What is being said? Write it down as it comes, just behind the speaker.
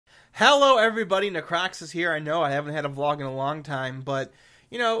Hello everybody, Necroxis here. I know I haven't had a vlog in a long time, but,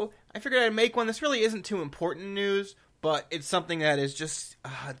 I figured I'd make one. This really isn't too important news, but it's something that is just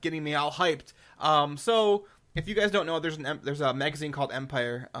getting me all hyped. So, if you guys don't know, there's a magazine called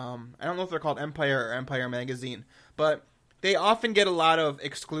Empire. I don't know if they're called Empire or Empire Magazine, but they often get a lot of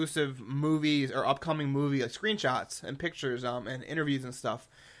exclusive movies or upcoming movie screenshots and pictures and interviews and stuff.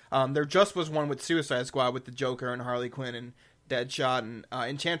 There just was one with Suicide Squad with the Joker and Harley Quinn and Deadshot and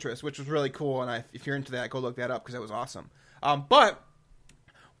Enchantress, which was really cool, and if you're into that, go look that up because that was awesome. But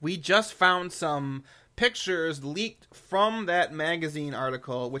we just found some pictures leaked from that magazine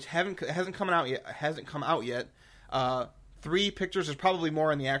article, which hasn't come out yet. 3 pictures. There's probably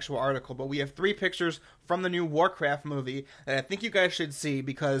more in the actual article, but we have 3 pictures from the new Warcraft movie that I think you guys should see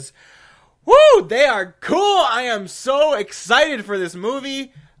because, woo, they are cool. I am so excited for this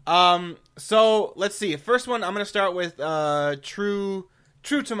movie. So let's see. First one, I'm going to start with True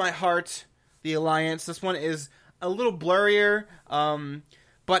to My Heart, The Alliance. This one is a little blurrier,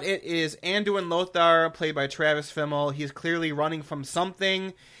 but it is Anduin Lothar, played by Travis Fimmel. He's clearly running from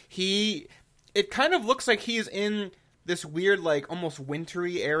something. It kind of looks like he's in this weird, almost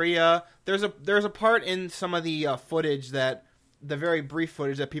wintry area. There's a part in some of the footage the very brief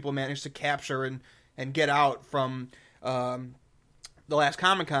footage that people managed to capture and get out from the last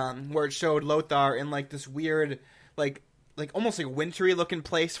Comic-Con, where it showed Lothar in this weird, almost wintry looking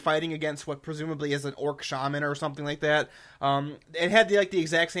place fighting against what presumably is an orc shaman or something like that. It had the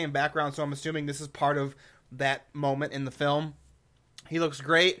exact same background, so I'm assuming this is part of that moment in the film. He looks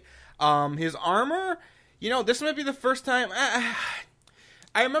great. His armor, this might be the first time.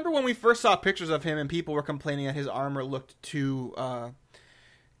 I remember when we first saw pictures of him and people were complaining that his armor looked too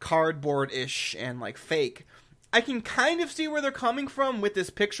cardboard-ish and fake. I can kind of see where they're coming from with this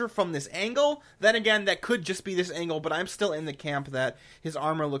picture from this angle. Then again, that could just be this angle, but I'm still in the camp that his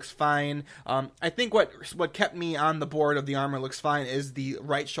armor looks fine. I think what kept me on the board of the armor looks fine is the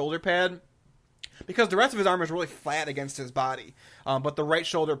right shoulder pad, because the rest of his armor is really flat against his body. But the right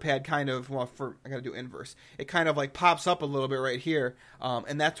shoulder pad kind of, I gotta do inverse. It kind of pops up a little bit right here,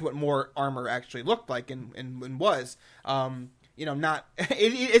 and that's what more armor actually looked like and was.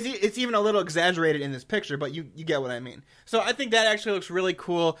 It's even a little exaggerated in this picture, but you get what I mean. So I think that actually looks really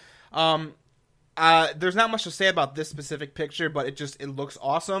cool. There's not much to say about this specific picture, but it looks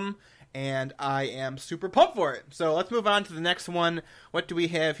awesome, and I am super pumped for it. So let's move on to the next one. What do we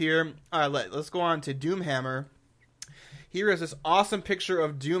have here? All right, let's go on to Doomhammer. Here is this awesome picture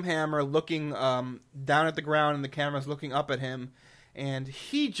of Doomhammer looking down at the ground, and the camera's looking up at him, and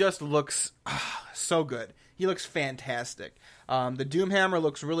he just looks so good. He looks fantastic. The Doomhammer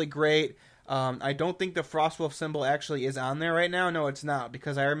looks really great. I don't think the Frostwolf symbol actually is on there right now. No, it's not,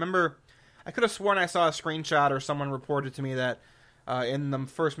 because I could have sworn I saw a screenshot or someone reported to me that in the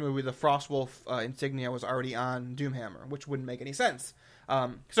first movie, the Frostwolf insignia was already on Doomhammer, which wouldn't make any sense.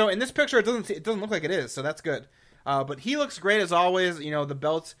 So in this picture, it doesn't look like it is, so that's good. But he looks great as always. The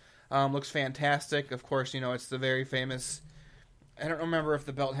belt looks fantastic. Of course, it's the very famous. I don't remember if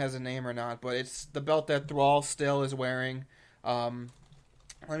the belt has a name or not, but it's the belt that Thrall still is wearing.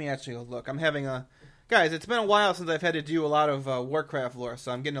 Let me actually look. Guys, it's been a while since I've had to do a lot of Warcraft lore,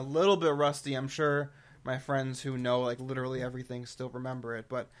 so I'm getting a little bit rusty. I'm sure my friends who know literally everything still remember it.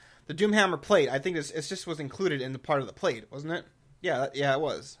 But the Doomhammer plate, I think it just was included in the part of the plate, wasn't it? Yeah, it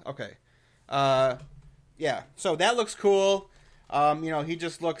was. Okay. Yeah, so that looks cool. He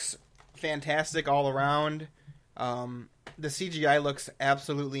just looks fantastic all around. The CGI looks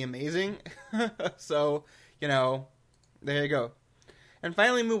absolutely amazing. So, there you go. And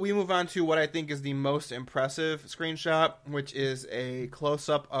finally, we move on to what I think is the most impressive screenshot, which is a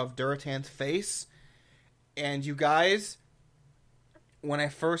close-up of Durotan's face. And you guys, when I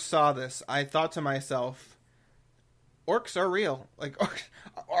first saw this, I thought to myself, orcs are real. Are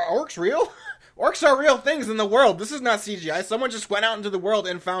orcs real? Orcs are real things in the world. This is not CGI. Someone just went out into the world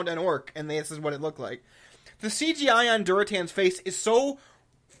and found an orc, and this is what it looked like. The CGI on Durotan's face is so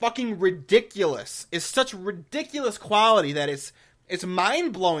fucking ridiculous. It's such ridiculous quality that it's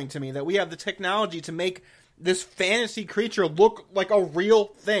mind-blowing to me that we have the technology to make this fantasy creature look like a real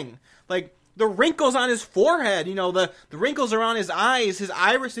thing. The wrinkles on his forehead, the wrinkles around his eyes, his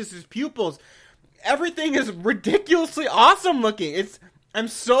irises, his pupils. Everything is ridiculously awesome looking. I'm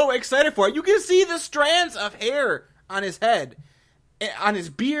so excited for it. You can see the strands of hair on his head, on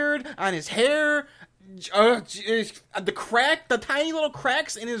his beard, on his hair. The tiny little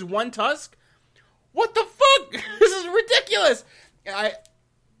cracks in his one tusk. What the fuck? This is ridiculous. I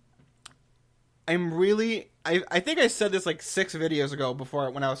think I said this 6 videos ago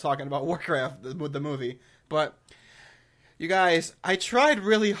when I was talking about Warcraft with the movie, but You guys, I tried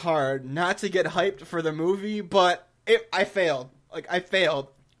really hard not to get hyped for the movie, but I failed. Like, I failed.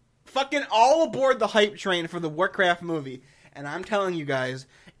 Fucking all aboard the hype train for the Warcraft movie. And I'm telling you guys,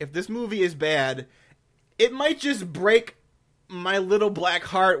 if this movie is bad, it might just break my little black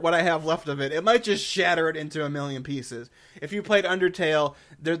heart, what I have left of it. It might just shatter it into a million pieces. If you played Undertale,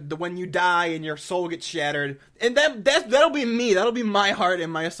 when you die and your soul gets shattered, and that'll be me. That'll be my heart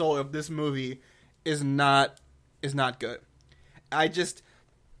and my soul if this movie is not good.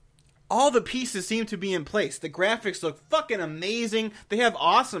 All the pieces seem to be in place. The graphics look fucking amazing. They have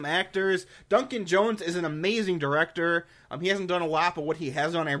awesome actors. Duncan Jones is an amazing director. He hasn't done a lot, but what he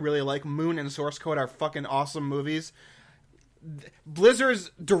has done I really like. Moon and Source Code are fucking awesome movies.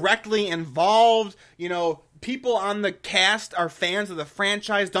 Blizzard's directly involved. You know, people on the cast are fans of the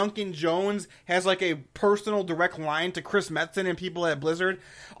franchise. Duncan Jones has like a personal direct line to Chris Metzen and people at Blizzard.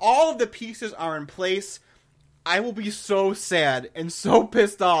 All of the pieces are in place. I will be so sad and so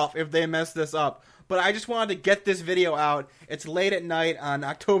pissed off if they mess this up. But I just wanted to get this video out. It's late at night on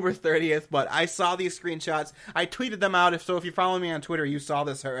October 30th, but I saw these screenshots. I tweeted them out, so if you follow me on Twitter, you saw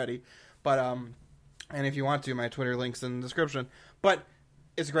this already. But, and if you want to, my Twitter link's in the description. But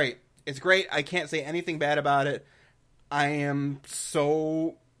it's great. It's great. I can't say anything bad about it. I am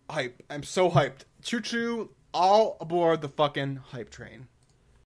so hyped. I'm so hyped. Choo-choo, all aboard the fucking hype train.